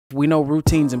We know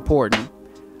routine's important.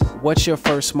 What's your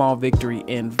first small victory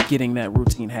in getting that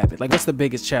routine habit? Like, what's the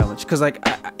biggest challenge? Because, like,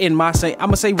 I'm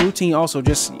gonna say routine also,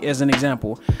 just as an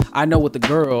example. I know with the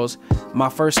girls, my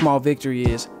first small victory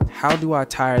is, how do I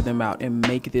tire them out and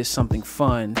make this something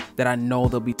fun that I know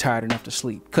they'll be tired enough to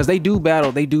sleep? Because they do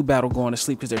battle going to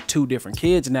sleep, because they're two different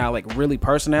kids now, like really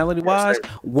personality wise.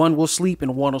 One will sleep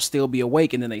and one will still be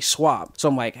awake, and then they swap. So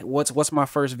I'm like, what's my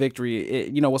first victory?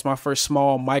 What's my first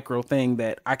small micro thing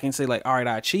that I can say, like, all right,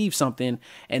 I achieved something,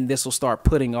 and this will start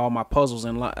putting all my puzzles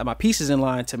in line, my pieces in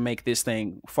line to make this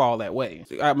thing fall that way.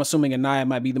 I'm assuming Anaya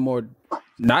might be the more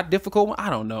not difficult one. I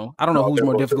don't know who's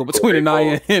more difficult between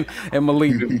Anaya and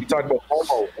Malik. We talked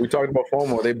about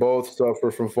FOMO. They both suffer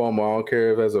from FOMO. I don't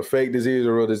care if it's a fake disease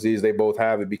or real disease. They both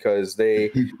have it because they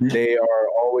are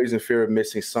always in fear of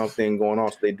missing something going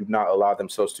on. So they do not allow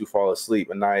themselves to fall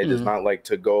asleep. Anaya does not like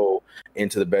to go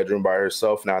into the bedroom by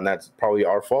herself now, and that's probably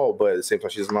our fault. But at the same time,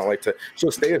 she does not like to.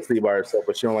 She'll stay asleep by herself,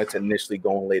 but she don't like to initially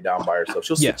go and lay down by herself.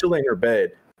 She'll lay in her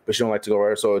bed, but she don't like to go by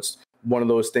herself. So it's one of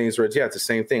those things where it's the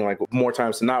same thing. Like, more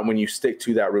times than not, when you stick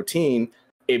to that routine,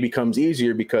 it becomes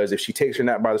easier, because if she takes her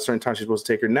nap by the certain time she's supposed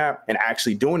to take her nap and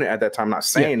actually doing it at that time, not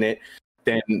saying it,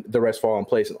 then the rest fall in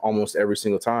place almost every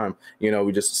single time.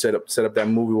 We just set up that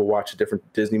movie. We'll watch a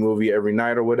different Disney movie every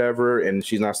night or whatever, and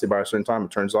she's not asleep by a certain time.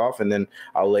 It turns off, and then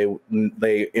I'll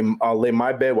lay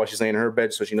my bed while she's laying in her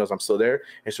bed, so she knows I'm still there,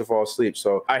 and she'll fall asleep.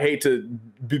 So I hate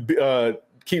to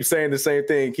keep saying the same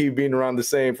thing, keep being around the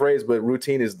same phrase, but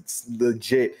routine is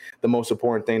legit the most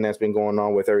important thing that's been going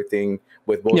on with everything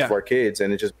with both of our kids,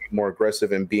 and it's just being more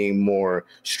aggressive and being more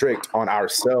strict on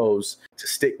ourselves to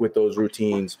stick with those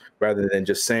routines rather than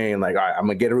just saying, like, all right, I'm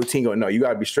gonna get a routine going. No, you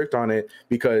gotta be strict on it,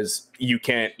 because you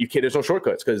can't, there's no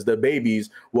shortcuts, because the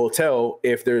babies will tell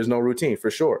if there's no routine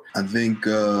for sure. I think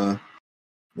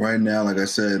right now, like I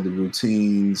said, the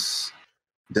routines,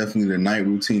 definitely the night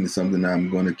routine is something that I'm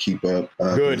going to keep up.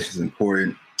 Good. It's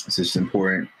important. It's just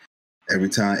important. Every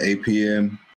time, 8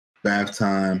 p.m., bath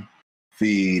time,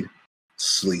 feed,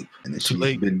 sleep. And she's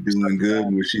been doing good,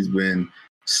 where she's been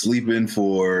sleeping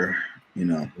for,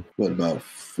 about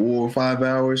 4 or 5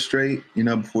 hours straight,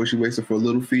 before she wakes up for a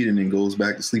little feed and then goes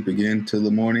back to sleep again till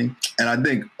the morning. And I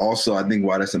think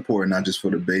why that's important, not just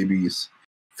for the babies.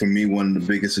 For me, one of the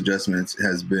biggest adjustments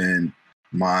has been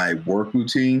my work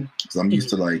routine, because I'm used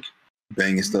to like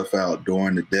banging stuff out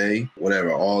during the day,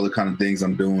 whatever, all the kind of things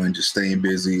I'm doing, just staying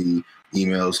busy,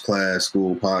 emails, class,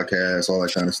 school, podcasts, all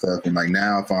that kind of stuff. And like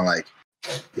now I find like,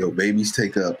 babies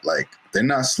take up, like, they're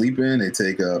not sleeping, they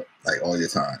take up like all your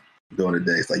time during the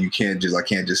day. It's like I can't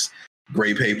just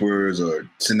grade papers or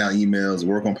send out emails,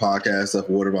 work on podcast stuff,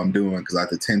 whatever I'm doing, because I have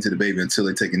to tend to the baby until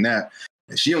they take a nap.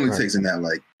 And she only takes a nap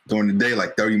like during the day,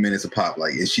 like 30 minutes a pop.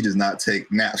 Like, and she does not take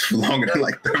naps for longer than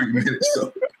like 30 minutes.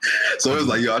 So it's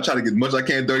like, I try to get as much as I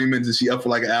can, 30 minutes, and she up for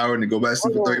like an hour and then go back to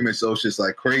sleep for 30 minutes. So it's just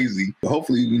like crazy. But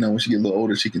hopefully, when she get a little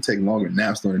older, she can take longer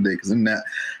naps during the day. Because them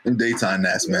daytime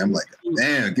naps, man, I'm like,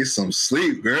 damn, get some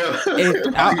sleep, girl.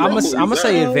 I'm gonna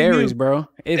say it varies, bro.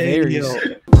 It varies.